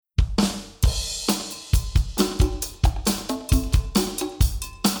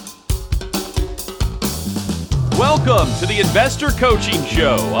Welcome to the Investor Coaching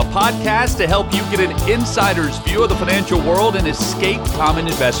Show, a podcast to help you get an insider's view of the financial world and escape common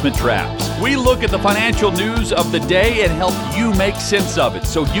investment traps. We look at the financial news of the day and help you make sense of it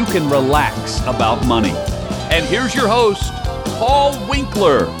so you can relax about money. And here's your host, Paul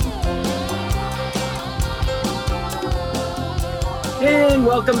Winkler. And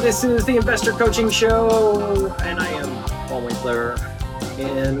welcome. This is the Investor Coaching Show, and I am Paul Winkler.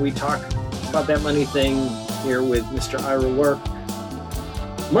 And we talk about that money thing here with Mr. Ira Work.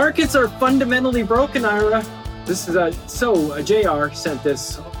 Markets are fundamentally broken, Ira. This is JR sent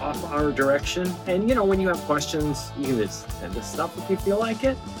this off our direction. And when you have questions, you can just send us stuff if you feel like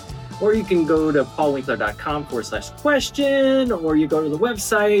it. Or you can go to paulwinkler.com/question, or you go to the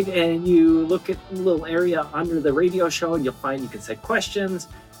website and you look at the little area under the radio show and you'll find you can send questions.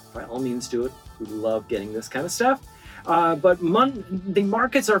 By all means, do it. We love getting this kind of stuff. But the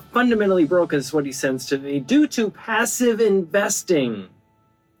markets are fundamentally broken, is what he sends to me, due to passive investing,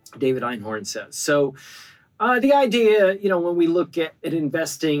 David Einhorn says. So the idea, when we look at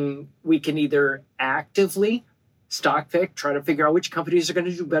investing, we can either actively stock pick, try to figure out which companies are going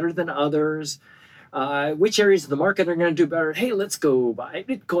to do better than others, which areas of the market are going to do better. Hey, let's go buy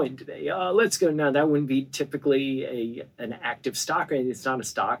Bitcoin today. Let's go. Now, that wouldn't be typically an active stock. It's not a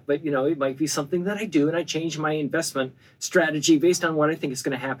stock, but, it might be something that I do, and I change my investment strategy based on what I think is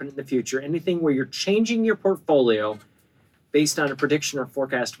going to happen in the future. Anything where you're changing your portfolio based on a prediction or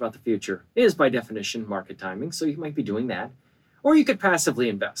forecast about the future is, by definition, market timing. So you might be doing that. Or you could passively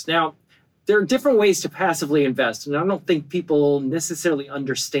invest. Now, there are different ways to passively invest, and I don't think people necessarily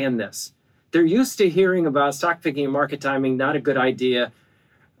understand this. They're used to hearing about stock picking and market timing, not a good idea.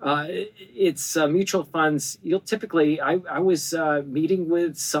 It's mutual funds. You'll typically, I was meeting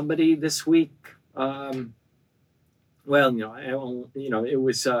with somebody this week. It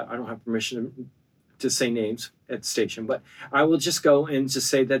was, I don't have permission to say names at the station, but I will just go and just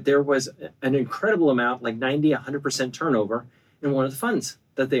say that there was an incredible amount, like 100% turnover in one of the funds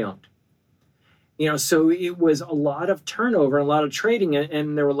that they owned. So it was a lot of turnover, a lot of trading,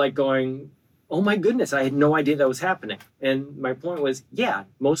 and they were like going, oh my goodness, I had no idea that was happening. And my point was, yeah,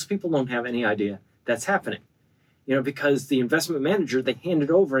 most people don't have any idea that's happening, because the investment manager, they hand it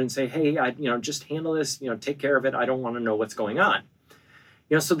over and say, hey, just handle this, take care of it. I don't want to know what's going on.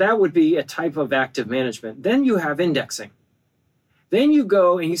 So that would be a type of active management. Then you have indexing. Then you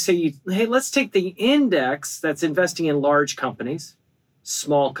go and you say, hey, let's take the index that's investing in large companies,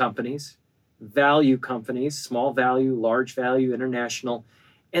 small companies, value companies, small value, large value, international,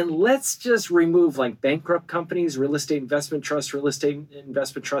 and let's just remove like bankrupt companies, real estate investment trust,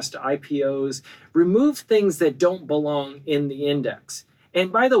 IPOs, remove things that don't belong in the index. And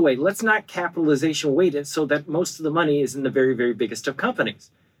by the way, let's not capitalization weight it so that most of the money is in the very, very biggest of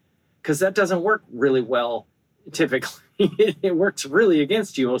companies, because that doesn't work really well typically. It works really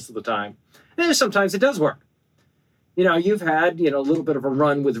against you most of the time. And sometimes it does work. You've had, a little bit of a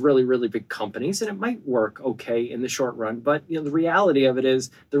run with really, really big companies, and it might work okay in the short run. But, the reality of it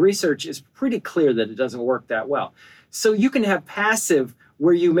is the research is pretty clear that it doesn't work that well. So you can have passive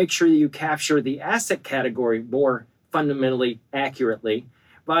where you make sure that you capture the asset category more fundamentally accurately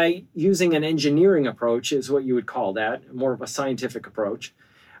by using an engineering approach, is what you would call that, more of a scientific approach.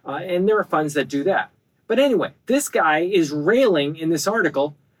 And there are funds that do that. But anyway, this guy is railing in this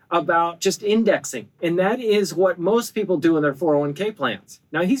article about just indexing. And that is what most people do in their 401k plans.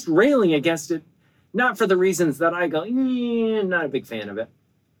 Now, he's railing against it, not for the reasons that I go, not a big fan of it,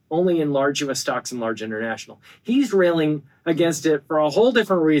 only in large U.S. stocks and large international. He's railing against it for a whole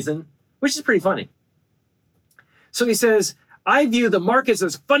different reason, which is pretty funny. So he says, I view the markets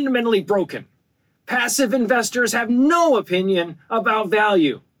as fundamentally broken. Passive investors have no opinion about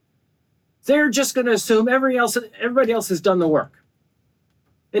value. They're just going to assume everybody else has done the work.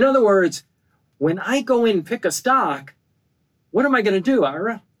 In other words, when I go in and pick a stock, what am I going to do,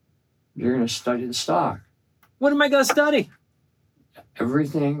 Ira? You're going to study the stock. What am I going to study?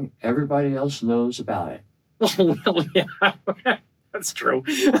 Everything everybody else knows about it. Oh, well, yeah, that's true.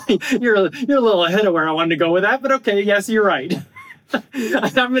 You're a little ahead of where I wanted to go with that, but okay, yes, you're right.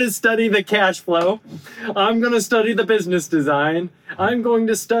 I'm going to study the cash flow. I'm going to study the business design. I'm going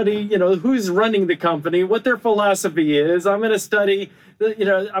to study, who's running the company, what their philosophy is. I'm going to study,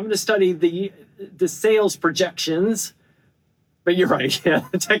 the sales projections. But you're right. Yeah,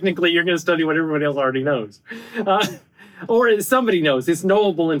 technically, you're going to study what everybody else already knows, or somebody knows. It's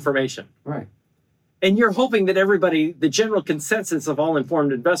knowable information. Right. And you're hoping that everybody, the general consensus of all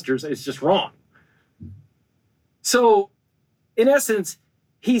informed investors, is just wrong. So, in essence,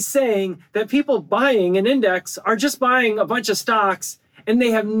 he's saying that people buying an index are just buying a bunch of stocks and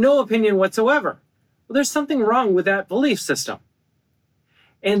they have no opinion whatsoever. Well, there's something wrong with that belief system.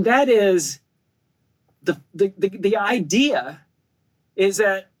 And that is the idea is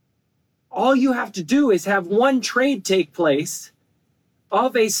that all you have to do is have one trade take place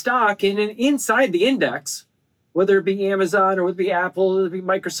of a stock inside the index, whether it be Amazon or whether it be Apple, whether it be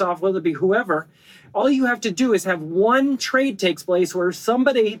Microsoft, whether it be whoever. All you have to do is have one trade takes place where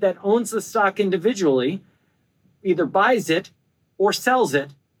somebody that owns the stock individually either buys it or sells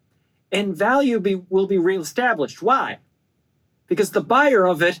it, and value will be reestablished. Why? Because the buyer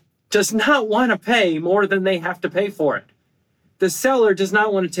of it does not want to pay more than they have to pay for it. The seller does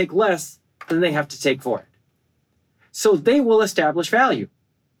not want to take less than they have to take for it. So they will establish value.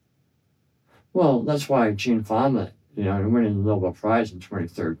 Well, that's why Gene Fama, winning the Nobel Prize in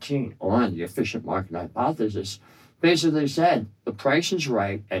 2013 on the efficient market hypothesis, basically said the price is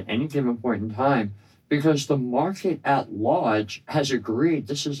right at any given point in time because the market at large has agreed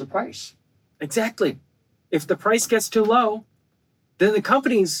this is the price. Exactly. If the price gets too low, then the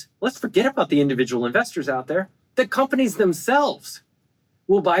companies, let's forget about the individual investors out there, the companies themselves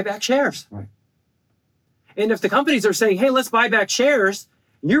will buy back shares. Right. And if the companies are saying, hey, let's buy back shares,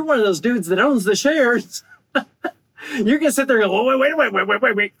 you're one of those dudes that owns the shares, you're going to sit there and go, oh,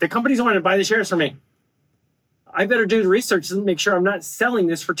 wait. The companies want to buy the shares from me. I better do the research and make sure I'm not selling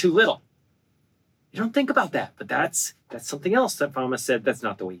this for too little. You don't think about that, but that's something else that Fama said. That's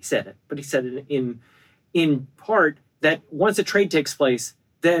not the way he said it, but he said it in part that once a trade takes place,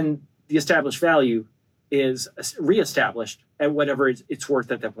 then the established value is reestablished at whatever it's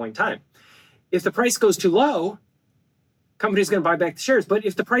worth at that point in time. If the price goes too low, company's going to buy back the shares. But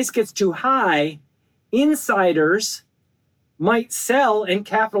if the price gets too high, insiders might sell and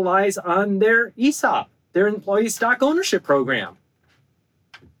capitalize on their ESOP, their employee stock ownership program.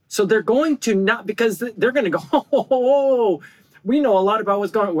 So they're going to not, because they're going to go, oh, we know a lot about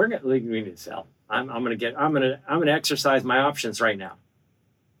what's going on. We need to sell. I'm going to exercise my options right now.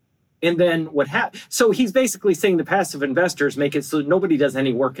 And then what happens? So he's basically saying the passive investors make it so nobody does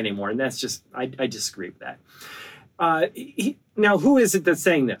any work anymore. And that's just, I disagree with that. Now, who is it that's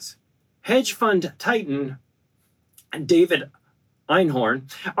saying this? Hedge fund titan David Einhorn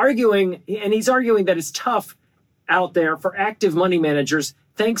he's arguing that it's tough out there for active money managers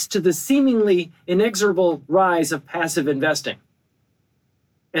thanks to the seemingly inexorable rise of passive investing.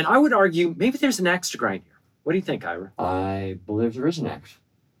 And I would argue maybe there's an axe to grind here. What do you think, Ira? I believe there is an axe,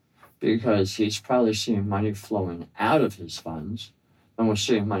 because he's probably seeing money flowing out of his funds, and we're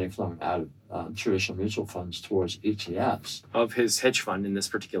seeing money flowing out of traditional mutual funds towards ETFs. Of his hedge fund in this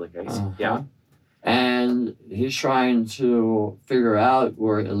particular case, yeah. And he's trying to figure out,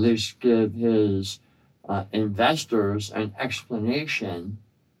 or at least give his investors an explanation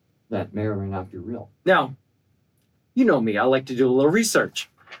that may or may not be real. Now, you know me, I like to do a little research.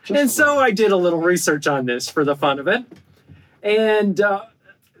 So I did a little research on this for the fun of it. And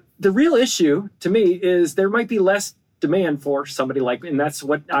the real issue to me is there might be less demand for somebody like me, and that's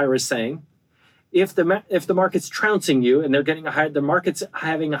what Ira's saying. If the market's trouncing you and the market's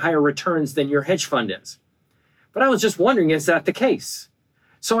having higher returns than your hedge fund is. But I was just wondering, is that the case?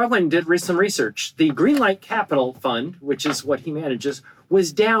 So I went and did some research. The Greenlight Capital Fund, which is what he manages,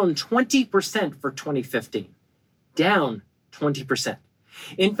 was down 20% for 2015. Down 20%.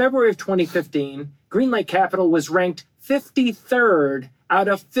 In February of 2015, Greenlight Capital was ranked 53rd out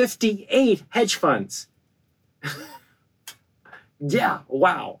of 58 hedge funds. Yeah,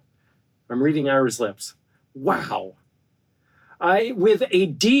 wow. I'm reading Ira's lips. Wow. With a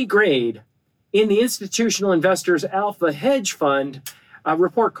D grade in the Institutional Investors Alpha Hedge Fund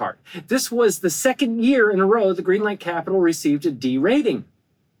report card. This was the second year in a row the Greenlight Capital received a D rating.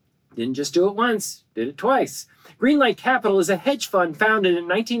 Didn't just do it once, did it twice. Greenlight Capital is a hedge fund founded in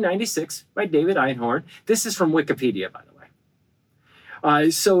 1996 by David Einhorn. This is from Wikipedia, by the way.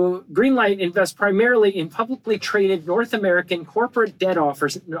 So Greenlight invests primarily in publicly traded North American corporate debt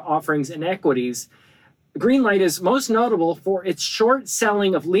offerings and equities. Greenlight is most notable for its short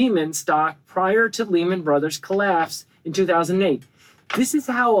selling of Lehman stock prior to Lehman Brothers collapse in 2008. This is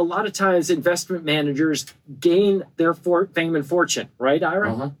how a lot of times investment managers gain their fame and fortune, right,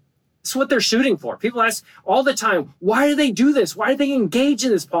 Ira? Uh-huh. It's what they're shooting for. People ask all the time, why do they do this? Why do they engage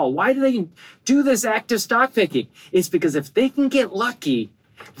in this, Paul? Why do they do this active stock picking? It's because if they can get lucky,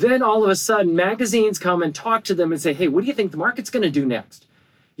 then all of a sudden magazines come and talk to them and say, hey, what do you think the market's going to do next?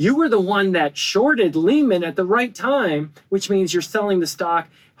 You were the one that shorted Lehman at the right time, which means you're selling the stock,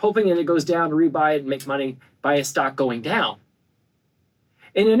 hoping that it goes down to rebuy it and make money by a stock going down.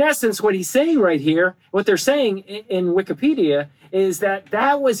 And in essence, what he's saying right here, what they're saying in Wikipedia is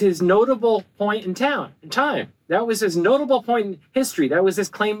that was his notable point in time. That was his notable point in history. That was his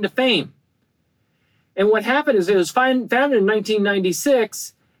claim to fame. And what happened is it was founded in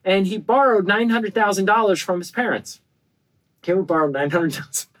 1996, and he borrowed $900,000 from his parents. Can we borrow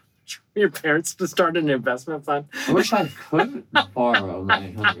 $900,000 from your parents to start an investment fund? I wish I could borrow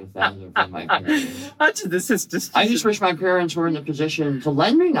 $900,000 from my parents. I just wish my parents were in a position to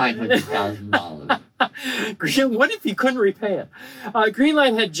lend me $900,000. What if you couldn't repay it?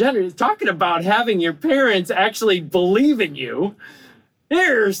 Greenlight Hedge is talking about having your parents actually believe in you.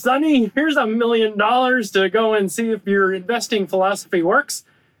 Here, Sonny, here's $1 million to go and see if your investing philosophy works.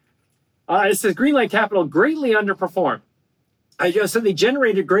 It says Greenlight Capital greatly underperformed. So they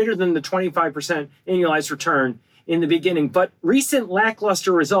generated greater than the 25% annualized return in the beginning, but recent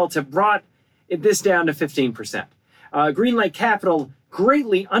lackluster results have brought this down to 15%. Greenlight Capital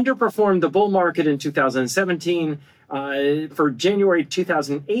greatly underperformed the bull market in 2017. For January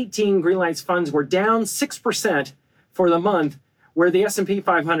 2018, Greenlight's funds were down 6% for the month, where the S&P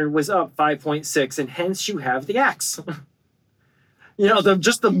 500 was up 5.6, and hence you have the X.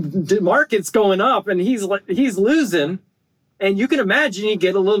 The market's going up, and he's losing, and you can imagine you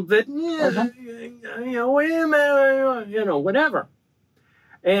get a little bit, whatever,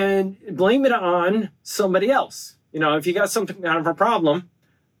 and blame it on somebody else. If you got something kind of a problem,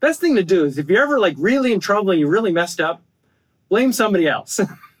 best thing to do is if you're ever like really in trouble and you really messed up, blame somebody else.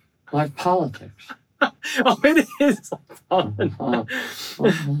 Like politics. Oh, it is.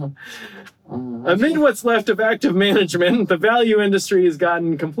 Amid what's left of active management, the value industry has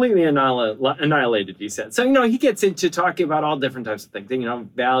gotten completely annihilated, he said. So, he gets into talking about all different types of things,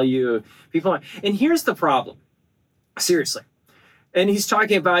 value, people. And here's the problem. Seriously. And he's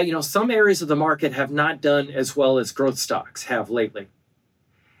talking about, some areas of the market have not done as well as growth stocks have lately.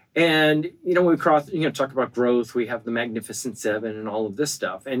 And, we talk about growth, we have the Magnificent Seven and all of this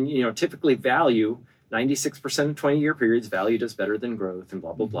stuff. And, typically value, 96% of 20-year periods, value does better than growth and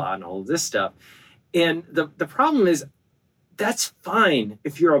blah, blah, blah, and all of this stuff. And the problem is that's fine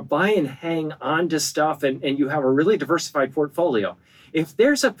if you're a buy and hang on to stuff and you have a really diversified portfolio. If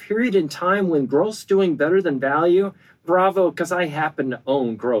there's a period in time when growth's doing better than value, bravo, because I happen to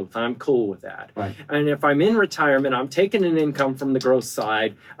own growth. I'm cool with that. Right. And if I'm in retirement, I'm taking an income from the growth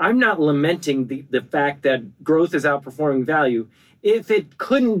side. I'm not lamenting the fact that growth is outperforming value. If it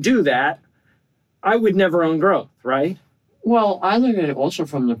couldn't do that, I would never own growth, right? Well, I look at it also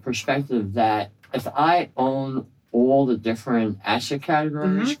from the perspective that if I own all the different asset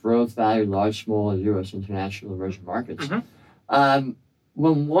categories, growth, value, large, small, U.S., international, emerging markets,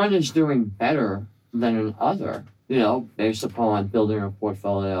 when one is doing better than another, based upon building a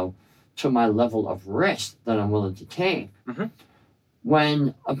portfolio to my level of risk that I'm willing to take,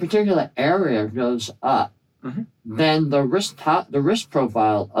 when a particular area goes up, then the risk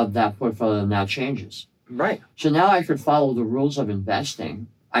profile of that portfolio now changes. Right. So now I could follow the rules of investing.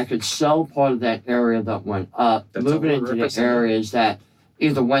 I could sell part of that area that went up, move it into the areas that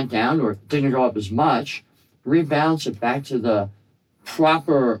either went down or didn't go up as much, rebalance it back to the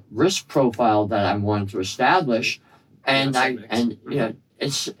proper risk profile that I wanted to establish. And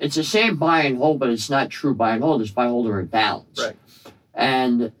it's the same buy and hold, but it's not true buy and hold. It's buy, hold, or imbalance. Right.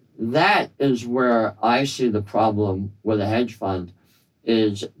 And that is where I see the problem with a hedge fund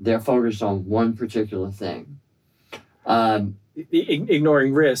is they're focused on one particular thing.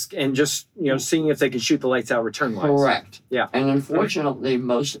 Ignoring risk and just, seeing if they can shoot the lights out return-wise. Correct. Yeah. And unfortunately,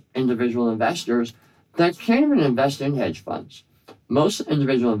 most individual investors that can't even invest in hedge funds. Most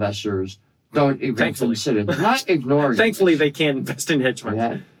individual investors don't even consider. They're not ignoring Thankfully, risk. they can invest in hedge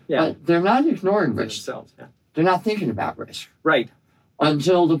funds. Yeah. But they're not ignoring risk. Themselves. Yeah. They're not thinking about risk. Right.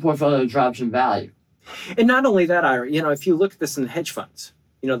 Until the portfolio drops in value. And not only that, Ira, if you look at this in the hedge funds,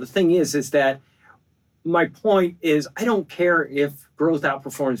 the thing is that my point is I don't care if growth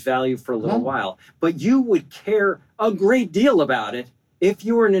outperforms value for a little while, but you would care a great deal about it if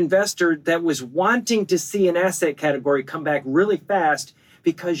you were an investor that was wanting to see an asset category come back really fast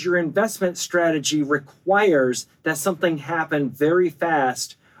because your investment strategy requires that something happen very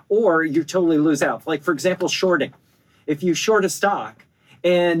fast or you totally lose out. Like, for example, shorting. If you short a stock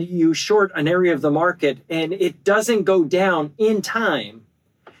and you short an area of the market and it doesn't go down in time,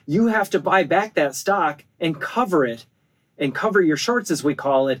 you have to buy back that stock and cover it and cover your shorts, as we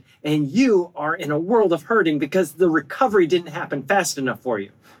call it, and you are in a world of hurting because the recovery didn't happen fast enough for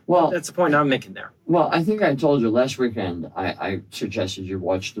you. Well, that's the point I'm making there. Well, I think I told you last weekend, I suggested you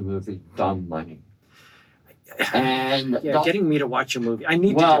watch the movie Dumb Money. And getting me to watch a movie. I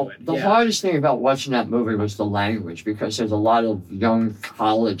need to do it. The hardest thing about watching that movie was the language, because there's a lot of young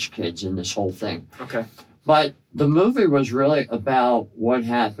college kids in this whole thing. Okay. But the movie was really about what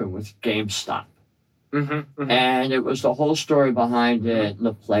happened with GameStop. And it was the whole story behind it, and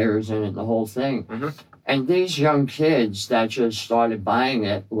the players in it, and the whole thing. And these young kids that just started buying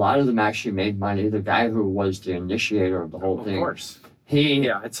it, a lot of them actually made money. The guy who was the initiator of the whole thing. Of course.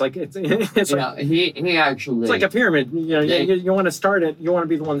 It's like he actually. It's like a pyramid. You want to start it. You want to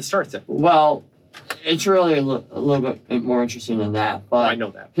be the one that starts it. Well, it's really a little bit more interesting than that. But I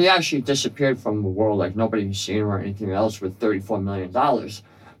know that. He actually disappeared from the world like nobody's seen him or anything else with $34 million.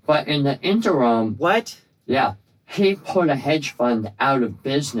 But in the interim... What? Yeah. He put a hedge fund out of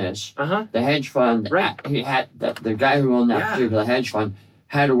business. Uh-huh. The hedge fund... Right. He had... The guy who owned that particular hedge fund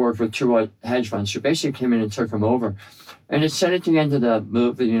had to work with two hedge funds. So basically came in and took him over. And it said at the end of the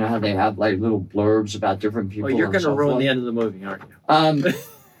movie, you know how they have like little blurbs about different people. Well, you're going to ruin the end of the movie, aren't you?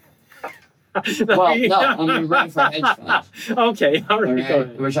 Well, no, I'm ready for hedge funds. Okay, all right. Go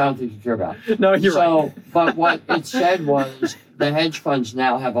ahead. Which I don't think you care about. No, you're right. But what it said was the hedge funds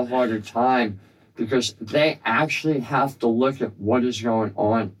now have a harder time because they actually have to look at what is going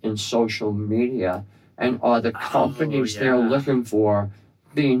on in social media and are the companies they're looking for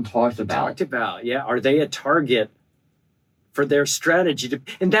being talked about. Are they a target for their strategy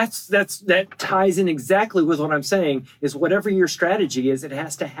and that ties in exactly with what I'm saying is whatever your strategy is, it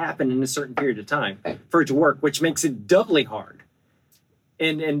has to happen in a certain period of time for it to work, which makes it doubly hard.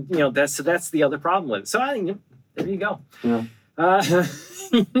 And that's the other problem with it. So I think there you go. Yeah. So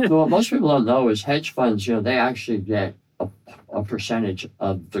what most people don't know is hedge funds, they actually get a percentage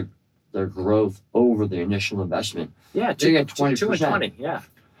of their growth over the initial investment. Yeah, they get 20%. 2 and 20, yeah.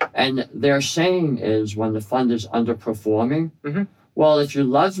 And their saying is when the fund is underperforming, mm-hmm. Well, if you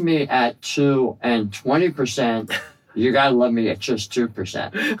love me at 2 and 20%, you got to love me at just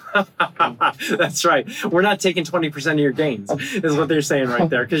 2%. That's right. We're not taking 20% of your gains, is what they're saying right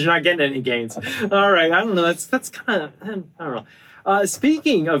there, because you're not getting any gains. All right. I don't know. That's kind of, I don't know.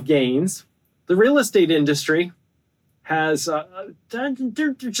 Speaking of gains, the real estate industry has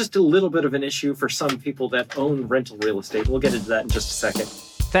they're just a little bit of an issue for some people that own rental real estate. We'll get into that in just a second.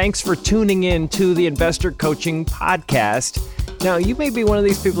 Thanks for tuning in to the Investor Coaching Podcast. Now, you may be one of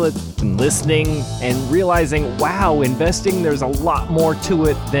these people that's been listening and realizing, wow, investing, there's a lot more to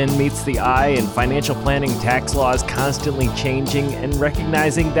it than meets the eye, and financial planning, tax laws constantly changing, and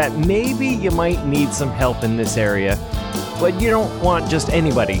recognizing that maybe you might need some help in this area, but you don't want just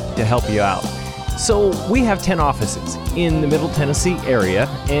anybody to help you out. So we have 10 offices in the Middle Tennessee area,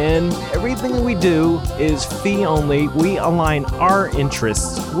 and everything that we do is fee only. We align our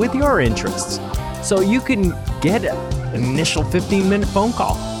interests with your interests. So you can get an initial 15-minute phone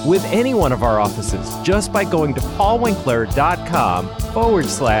call with any one of our offices just by going to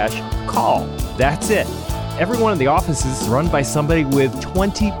paulwinkler.com/call. That's it. Every one of the offices is run by somebody with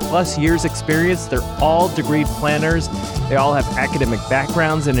 20 plus years experience. They're all degreed planners. They all have academic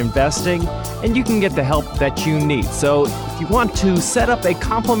backgrounds in investing, and you can get the help that you need. So if you want to set up a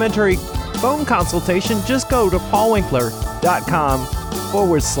complimentary phone consultation, just go to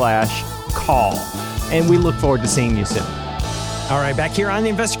paulwinkler.com/call. And we look forward to seeing you soon. All right, back here on the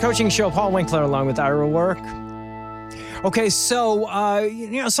Investor Coaching Show, Paul Winkler along with Ira Work. Okay, so,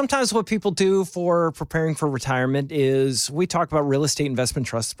 sometimes what people do for preparing for retirement is we talk about real estate investment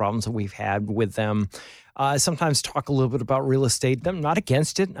trusts, problems that we've had with them. Sometimes talk a little bit about real estate. I'm not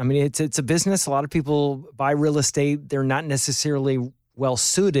against it. I mean, it's a business. A lot of people buy real estate. They're not necessarily well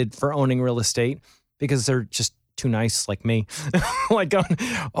suited for owning real estate because they're just too nice, like me. Like going,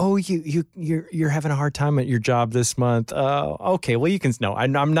 oh, you're having a hard time at your job this month. Okay, well, you can. No,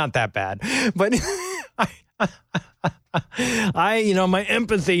 I'm not that bad, but my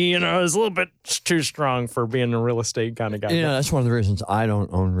empathy, is a little bit too strong for being a real estate kind of guy. That's one of the reasons I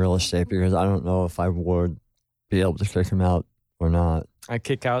don't own real estate, because I don't know if I would be able to kick him out or not. I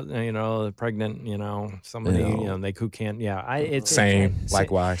kick out, the pregnant, somebody, who can't. Yeah, it's same.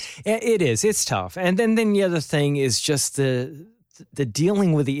 Likewise, it is. It's tough. And then the other thing is just the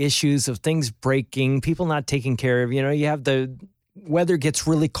dealing with the issues of things breaking, people not taking care of. You have the weather gets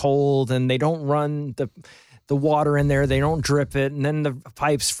really cold and they don't run the water in there, they don't drip it, and then the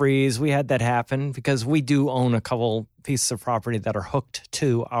pipes freeze. We had that happen because we do own a couple pieces of property that are hooked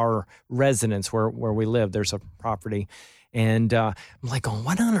to our residence where we live. There's a property. And I'm like going,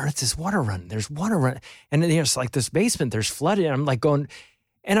 what on earth is water running? There's water running. And then it's like this basement, there's flooded. I'm like going,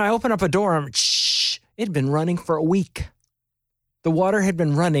 and I open up a door. It had been running for a week. The water had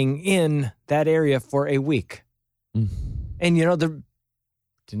been running in that area for a week. Mm. And the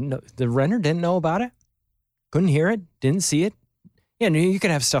renter didn't know about it. Couldn't hear it, didn't see it. Yeah, you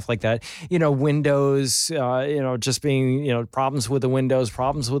could have stuff like that. Windows, just being, problems with the windows,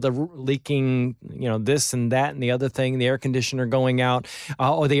 problems with the leaking, this and that and the other thing, the air conditioner going out.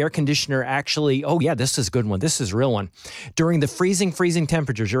 The air conditioner actually, this is a good one. This is a real one. During the freezing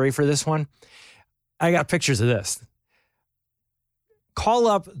temperatures, you ready for this one? I got pictures of this. Call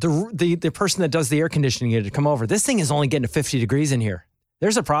up the person that does the air conditioning unit to come over. This thing is only getting to 50 degrees in here.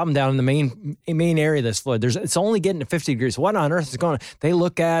 There's a problem down in the main area of this floor. It's only getting to 50 degrees. What on earth is going on? They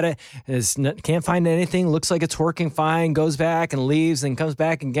look at it, can't find anything, looks like it's working fine, goes back and leaves and comes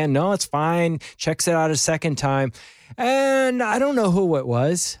back again. No, it's fine. Checks it out a second time. And I don't know who it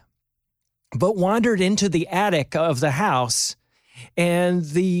was, but wandered into the attic of the house, and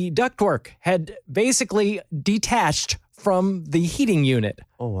the ductwork had basically detached from the heating unit.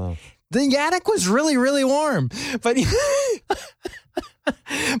 Oh, wow. The attic was really, really warm, but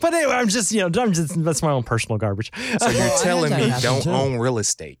but anyway, that's my own personal garbage. So you're telling me don't too. own real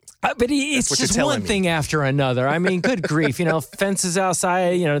estate? But it's just one thing after another. I mean, good grief, fences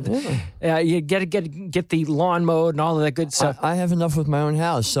outside, you get the lawn mowed and all of that good stuff. I have enough with my own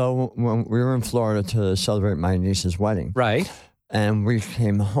house. So when we were in Florida to celebrate my niece's wedding. Right. And we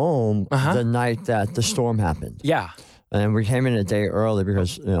came home the night that the storm happened. Yeah. And we came in a day early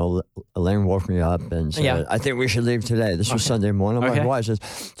because, Elaine woke me up and said, I think we should leave today. This was Sunday morning. I'm like, why? She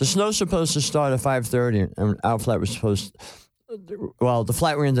says, the snow's supposed to start at 5:30, and our flight was supposed the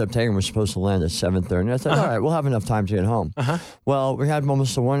flight we ended up taking was supposed to land at 7:30. And I said, all right, we'll have enough time to get home. Well, we had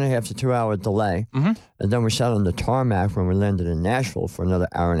almost a 1.5 to 2 hour delay. And then we sat on the tarmac when we landed in Nashville for another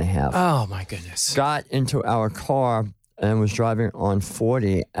hour and a half. Oh, my goodness. Got into our car and was driving on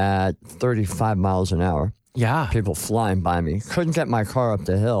 40 at 35 miles an hour. Yeah. People flying by me. Couldn't get my car up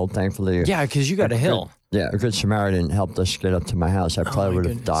the hill, thankfully. Yeah, because you got a hill. A good Samaritan helped us get up to my house. I probably would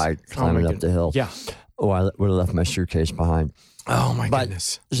have died climbing up the hill. Yeah. Or I would have left my suitcase behind. Oh, my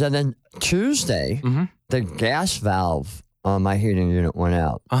goodness. So then Tuesday, the gas valve on my heating unit went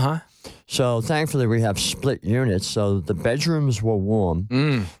out. So thankfully we have split units. So the bedrooms were warm.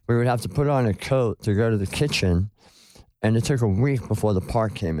 We would have to put on a coat to go to the kitchen. And it took a week before the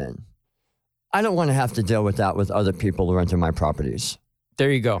part came in. I don't want to have to deal with that with other people renting my properties.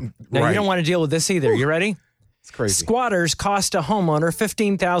 There you go. Now, you don't want to deal with this either. You ready? It's crazy. Squatters cost a homeowner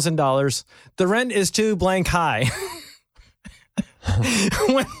 $15,000. The rent is too blank high.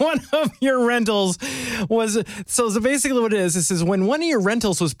 When one of your rentals was... So basically what it is, this is when one of your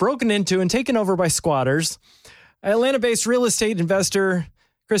rentals was broken into and taken over by squatters, Atlanta-based real estate investor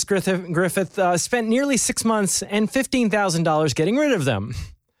Chris Griffith spent nearly 6 months and $15,000 getting rid of them.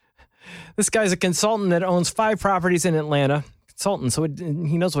 This guy's a consultant that owns 5 properties in Atlanta. Consultant, so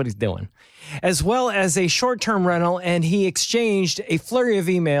he knows what he's doing. As well as a short-term rental, and he exchanged a flurry of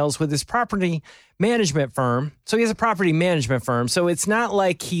emails with his property management firm. So he has a property management firm. So it's not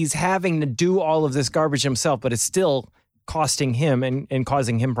like he's having to do all of this garbage himself, but it's still costing him and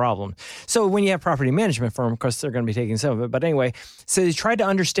causing him problems. So when you have property management firm, of course, they're going to be taking some of it. But anyway, so he tried to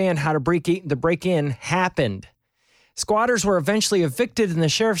understand how the break-in happened. Squatters were eventually evicted, and the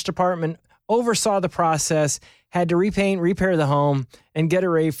sheriff's department oversaw the process, had to repaint, repair the home, and get it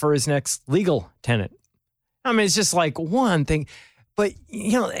ready for his next legal tenant. I mean, it's just like one thing, but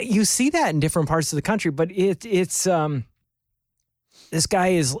you see that in different parts of the country. But it's this guy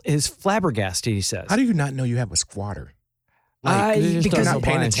is flabbergasted. He says, "How do you not know you have a squatter?" Because not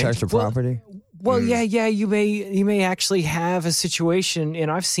paying attention to property. Well, yeah, you may actually have a situation, and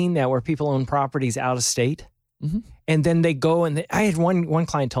I've seen that where people own properties out of state. And then they go and I had one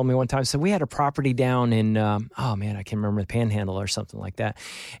client told me one time, so we had a property down in, I can't remember, the Panhandle or something like that.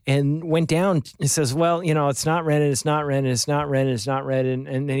 And went down, it says, well, it's not rented, it's not rented, it's not rented, it's not rented.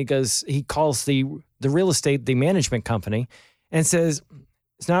 And then he calls the real estate, the management company, and says,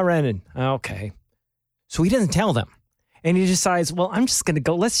 it's not rented. Okay. So he doesn't tell them. And he decides, well, I'm just going to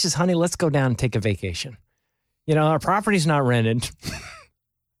go, let's go down and take a vacation. Our property's not rented.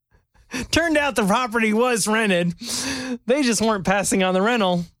 Turned out the property was rented. They just weren't passing on the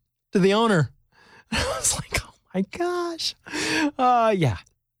rental to the owner. I was like, oh my gosh. Yeah,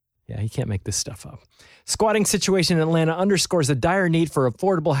 you can't make this stuff up. Squatting situation in Atlanta underscores a dire need for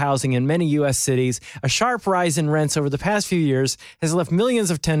affordable housing in many U.S. cities. A sharp rise in rents over the past few years has left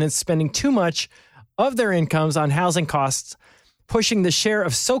millions of tenants spending too much of their incomes on housing costs, pushing the share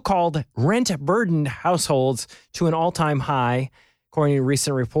of so-called rent-burdened households to an all-time high, according to a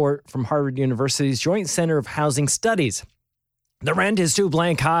recent report from Harvard University's Joint Center of Housing Studies. The rent is too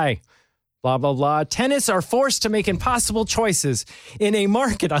blank high. Blah, blah, blah. Tenants are forced to make impossible choices in a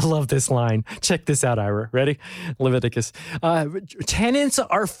market. I love this line. Check this out, Ira. Ready? Leviticus. Tenants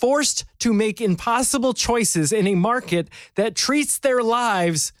are forced to make impossible choices in a market that treats their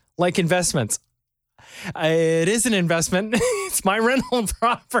lives like investments. It is an investment. It's my rental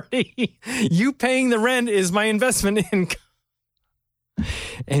property. You paying the rent is my investment income.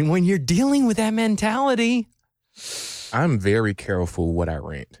 And when you're dealing with that mentality, I'm very careful what I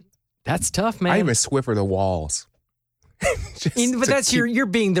rent. That's tough, man. I even Swiffer the walls. But that's you're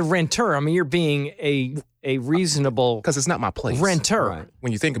being the renter. I mean, you're being a reasonable because it's not my place. Renter. Right.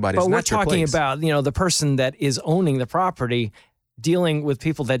 When you think about it, but it's we're not your talking place. about the person that is owning the property, dealing with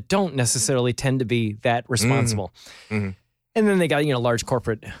people that don't necessarily tend to be that responsible. Mm-hmm. And then they got large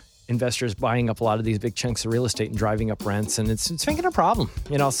corporate investors buying up a lot of these big chunks of real estate and driving up rents, and it's making a problem.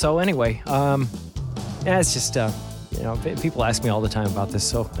 So anyway, it's just people ask me all the time about this,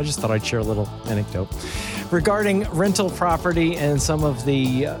 so I just thought I'd share a little anecdote regarding rental property and some of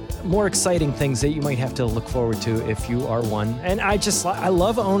the more exciting things that you might have to look forward to if you are one. And I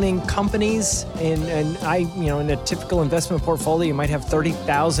love owning companies, and I, in a typical investment portfolio, you might have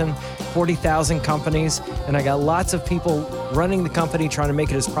 30,000, 40,000 companies, and I got lots of people running the company trying to make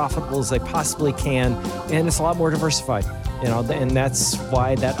it as profitable as they possibly can, and it's a lot more diversified, and that's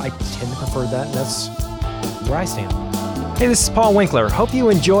why that I tend to prefer that, and that's where I stand. Hey, this is Paul Winkler. Hope you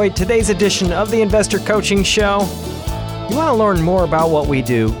enjoyed today's edition of the Investor Coaching Show. You want to learn more about what we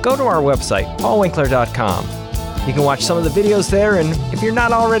do, go to our website, paulwinkler.com. You can watch some of the videos there, and if you're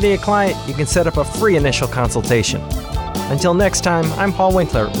not already a client, you can set up a free initial consultation. Until next time, I'm Paul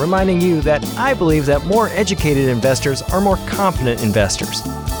Winkler, reminding you that I believe that more educated investors are more confident investors,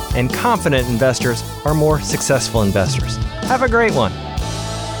 and confident investors are more successful investors. Have a great one.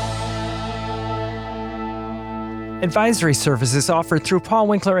 Advisory services offered through Paul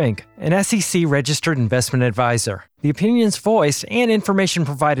Winkler, Inc., an SEC-registered investment advisor. The opinions voiced and information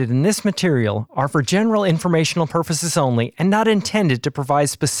provided in this material are for general informational purposes only and not intended to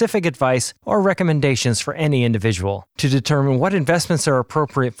provide specific advice or recommendations for any individual. To determine what investments are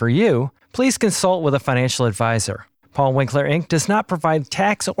appropriate for you, please consult with a financial advisor. Paul Winkler, Inc. does not provide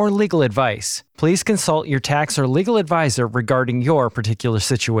tax or legal advice. Please consult your tax or legal advisor regarding your particular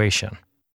situation.